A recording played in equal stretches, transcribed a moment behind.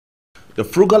The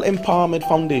Frugal Empowerment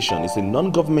Foundation is a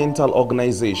non-governmental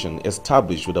organization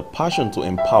established with a passion to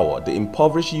empower the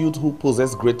impoverished youth who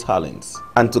possess great talents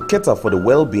and to cater for the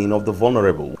well-being of the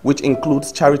vulnerable, which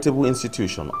includes charitable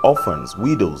institutions, orphans,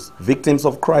 widows, victims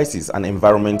of crisis and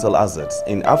environmental hazards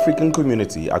in African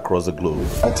community across the globe.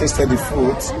 I tasted the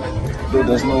food, though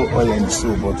there's no oil in the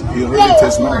soup, but it really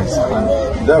tastes nice.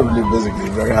 And they're really basically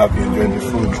very happy enjoying the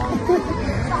food.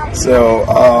 So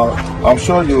I'm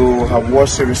sure you have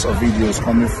watched series of videos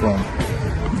coming from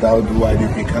that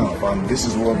ITV camp, and this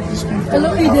is what these people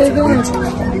have to go through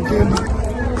on the daily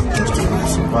just to really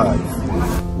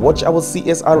survive. Watch our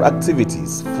CSR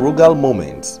activities, Frugal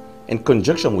Moment, in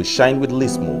conjunction with Shine with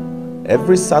Lismo,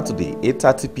 every Saturday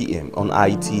 8:30 p.m. on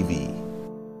ITV.